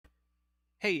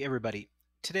Hey everybody,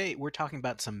 today we're talking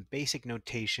about some basic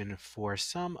notation for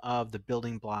some of the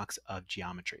building blocks of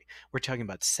geometry. We're talking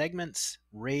about segments,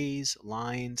 rays,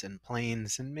 lines, and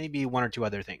planes, and maybe one or two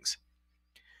other things.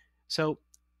 So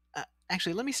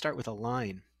actually let me start with a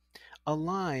line. A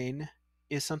line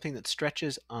is something that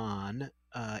stretches on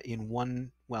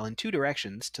in two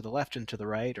directions, to the left and to the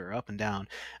right, or up and down,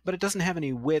 but it doesn't have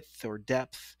any width or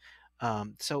depth.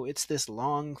 So it's this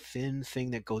long, thin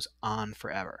thing that goes on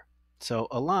forever. So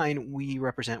a line we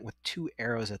represent with two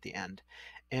arrows at the end.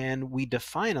 And we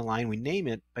define a line, we name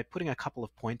it by putting a couple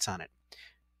of points on it.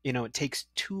 It takes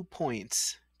 2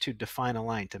 points to define a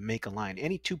line, to make a line.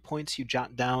 Any 2 points you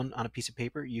jot down on a piece of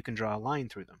paper, you can draw a line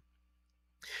through them.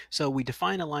 So we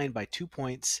define a line by 2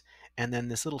 points, and then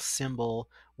this little symbol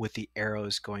with the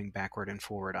arrows going backward and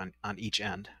forward on each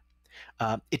end.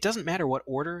 It doesn't matter what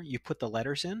order you put the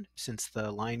letters in, since the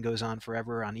line goes on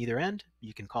forever on either end.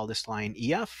 You can call this line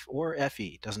EF or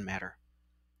FE, doesn't matter.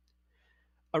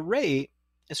 A ray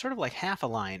is sort of like half a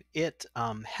line. It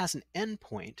has an end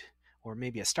point, or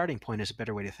maybe a starting point is a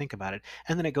better way to think about it,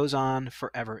 and then it goes on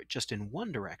forever just in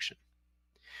one direction.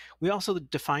 We also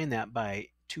define that by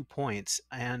 2 points,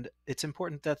 and it's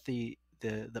important that the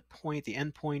point, the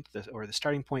end point, or the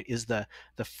starting point is the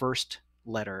first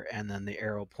letter, and then the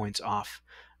arrow points off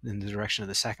in the direction of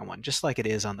the second one, just like it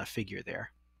is on the figure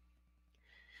there.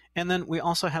 And then we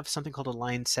also have something called a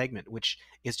line segment, which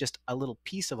is just a little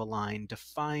piece of a line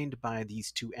defined by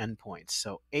these two endpoints.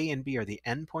 So A and B are the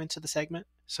endpoints of the segment,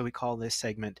 so we call this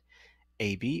segment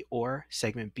AB or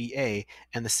segment BA,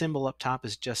 and the symbol up top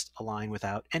is just a line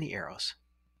without any arrows.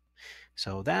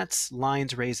 So that's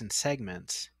lines, rays, and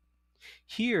segments.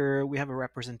 Here we have a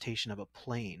representation of a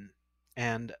plane,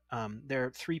 and there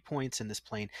are 3 points in this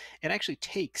plane. It actually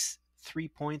takes 3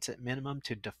 points at minimum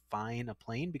to define a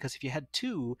plane, because if you had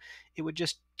two, it would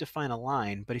just define a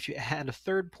line. But if you had a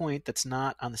third point that's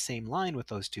not on the same line with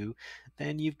those two,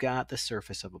 then you've got the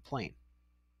surface of a plane.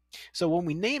 So when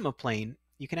we name a plane,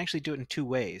 you can actually do it in two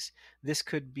ways. This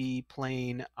could be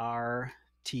plane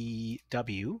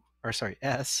RTW, or sorry,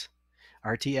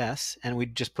 RTS, and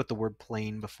we'd just put the word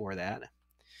plane before that.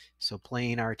 So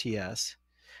plane RTS.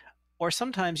 Or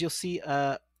sometimes you'll see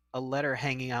a letter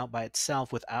hanging out by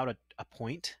itself without a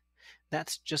point.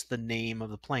 That's just the name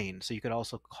of the plane. So you could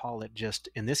also call it just,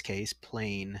 in this case,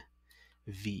 plane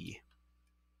V.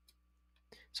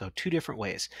 So two different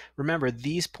ways. Remember,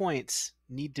 these points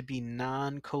need to be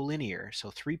non-collinear. So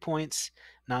 3 points,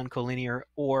 non-collinear,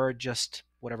 or just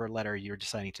whatever letter you're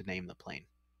deciding to name the plane.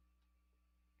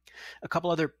 A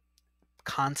couple other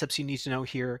concepts you need to know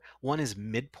here. One is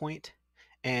midpoint,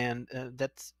 and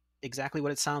that's exactly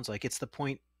what it sounds like. It's the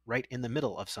point right in the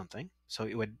middle of something. So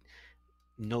it would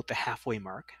note the halfway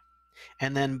mark.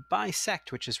 And then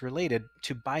bisect, which is related.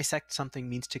 To bisect something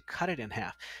means to cut it in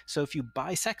half. So if you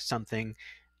bisect something,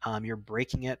 you're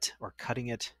breaking it or cutting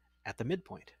it at the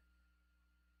midpoint.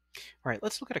 All right,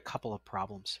 let's look at a couple of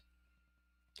problems.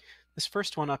 This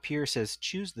first one up here says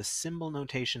choose the symbol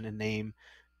notation and name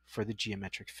for the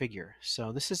geometric figure.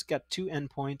 So this has got two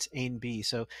endpoints, A and B.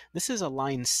 So this is a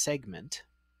line segment.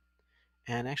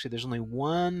 And actually, there's only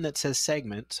one that says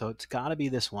segment, so it's got to be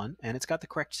this one. And it's got the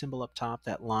correct symbol up top,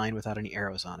 that line without any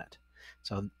arrows on it.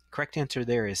 So the correct answer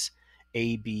there is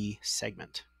AB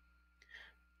segment.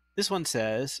 This one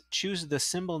says, choose the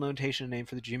symbol notation name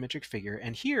for the geometric figure.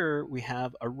 And here we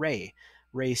have a ray.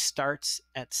 Ray starts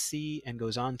at C and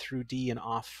goes on through D and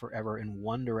off forever in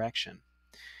one direction.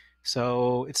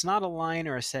 So it's not a line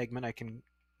or a segment. I can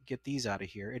get these out of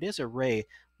here. It is a ray.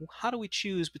 How do we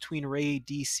choose between ray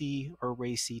DC or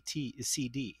ray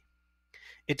CD?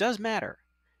 It does matter.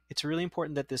 It's really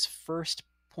important that this first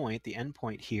point, the end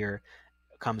point here,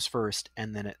 comes first,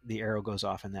 and then the arrow goes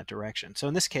off in that direction. So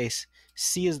in this case,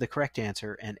 C is the correct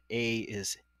answer and A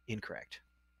is incorrect.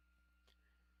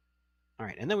 All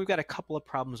right, and then we've got a couple of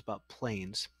problems about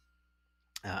planes.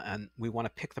 And we want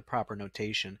to pick the proper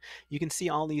notation. You can see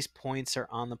all these points are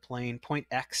on the plane. Point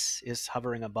X is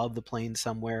hovering above the plane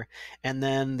somewhere. And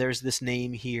then there's this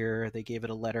name here. They gave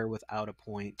it a letter without a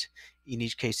point. In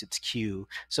each case, it's Q.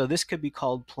 So this could be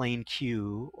called plane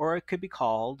Q, or it could be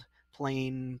called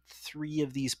plane 3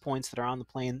 of these points that are on the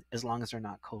plane, as long as they're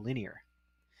not collinear.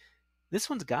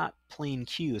 This one's got plane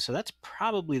Q, so that's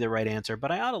probably the right answer,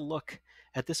 but I ought to look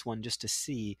at this one just to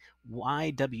see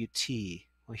why WT.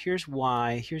 Well, here's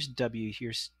Y, here's W,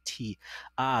 here's T.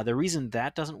 The reason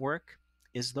that doesn't work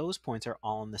is those points are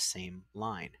all on the same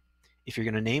line. If you're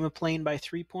going to name a plane by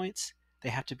 3 points, they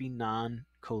have to be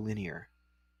non-collinear.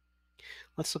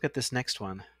 Let's look at this next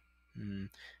one.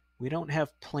 We don't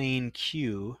have plane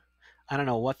Q. I don't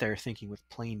know what they're thinking with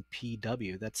plane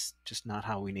PW. That's just not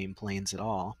how we name planes at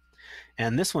all.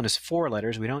 And this one is 4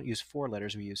 letters. We don't use 4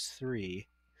 letters, we use 3.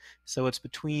 So it's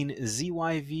between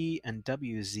ZYV and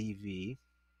WZV.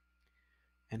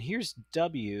 And here's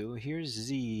W, here's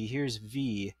Z, here's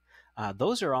V.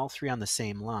 Those are all 3 on the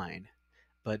same line.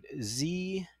 But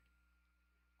Z,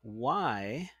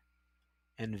 Y,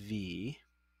 and V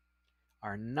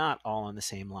are not all on the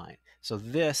same line. So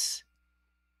this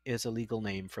is a legal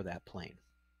name for that plane.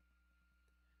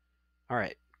 All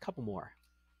right, a couple more.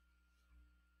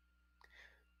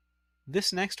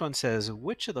 This next one says,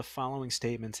 which of the following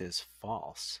statements is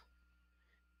false?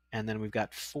 And then we've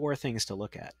got 4 things to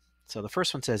look at. So the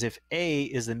first one says, if A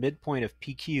is the midpoint of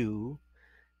PQ,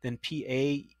 then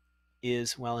PA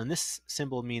is, well, and this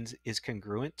symbol means is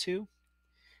congruent to.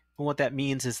 And what that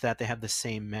means is that they have the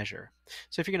same measure.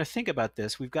 So if you're going to think about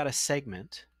this, we've got a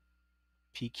segment,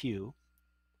 PQ,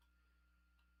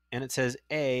 and it says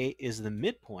A is the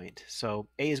midpoint. So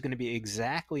A is going to be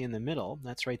exactly in the middle.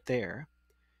 That's right there.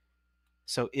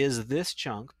 So is this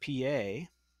chunk, PA,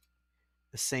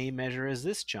 the same measure as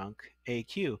this chunk,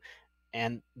 AQ?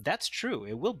 And that's true.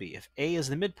 It will be. If A is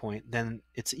the midpoint, then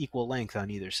it's equal length on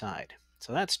either side.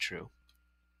 So that's true.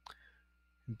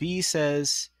 B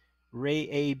says ray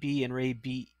AB and ray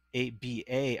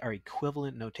BA are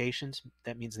equivalent notations.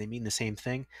 That means they mean the same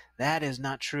thing. That is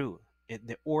not true.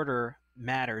 The order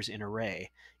matters in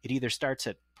array. It either starts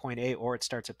at point A or it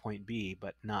starts at point B,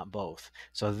 but not both.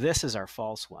 So this is our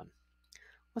false one.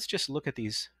 Let's just look at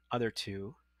these other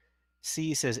 2.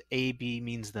 C says AB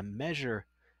means the measure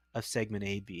of segment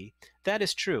AB. That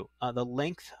is true. The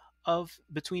length of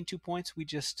between 2 points we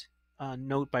just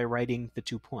note by writing the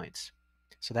 2 points.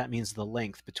 So that means the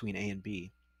length between A and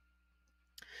B.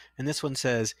 And this one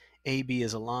says AB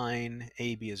is a line,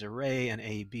 AB is a ray, and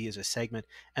AB is a segment.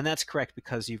 And that's correct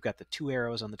because you've got the 2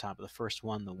 arrows on the top of the first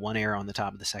one, the 1 arrow on the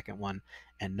top of the second one,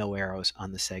 and no arrows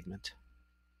on the segment.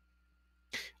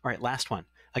 All right, last one.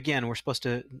 Again, we're supposed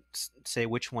to say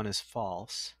which one is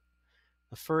false.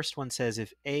 The first one says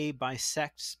if A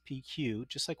bisects PQ,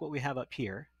 just like what we have up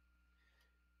here,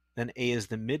 then A is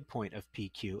the midpoint of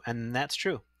PQ. And that's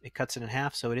true. It cuts it in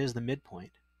half, so it is the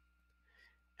midpoint.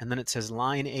 And then it says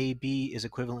line AB is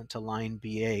equivalent to line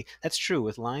BA. That's true.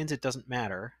 With lines, it doesn't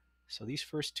matter. So these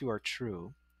first 2 are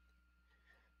true.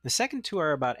 The second 2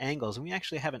 are about angles, and we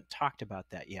actually haven't talked about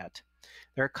that yet.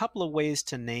 There are a couple of ways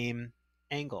to name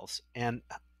angles. And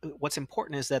what's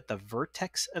important is that the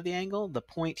vertex of the angle, the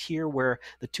point here where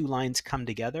the 2 lines come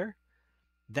together,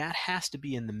 that has to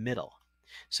be in the middle.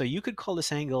 So you could call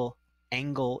this angle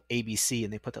ABC,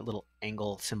 and they put that little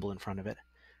angle symbol in front of it.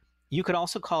 You could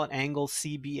also call it angle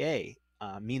CBA.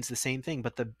 Means the same thing,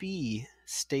 but the B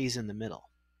stays in the middle.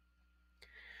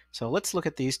 So let's look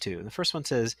at these 2. The first one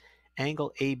says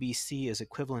angle ABC is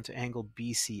equivalent to angle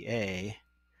BCA.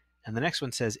 And the next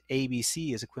one says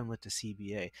ABC is equivalent to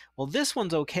CBA. Well, this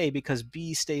one's okay because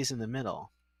B stays in the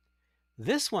middle.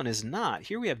 This one is not.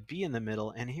 Here we have B in the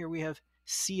middle, and here we have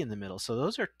C in the middle. So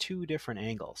those are 2 different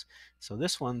angles. So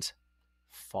this one's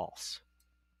false.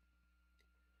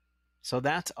 So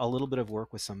that's a little bit of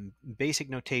work with some basic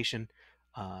notation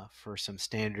for some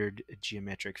standard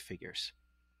geometric figures.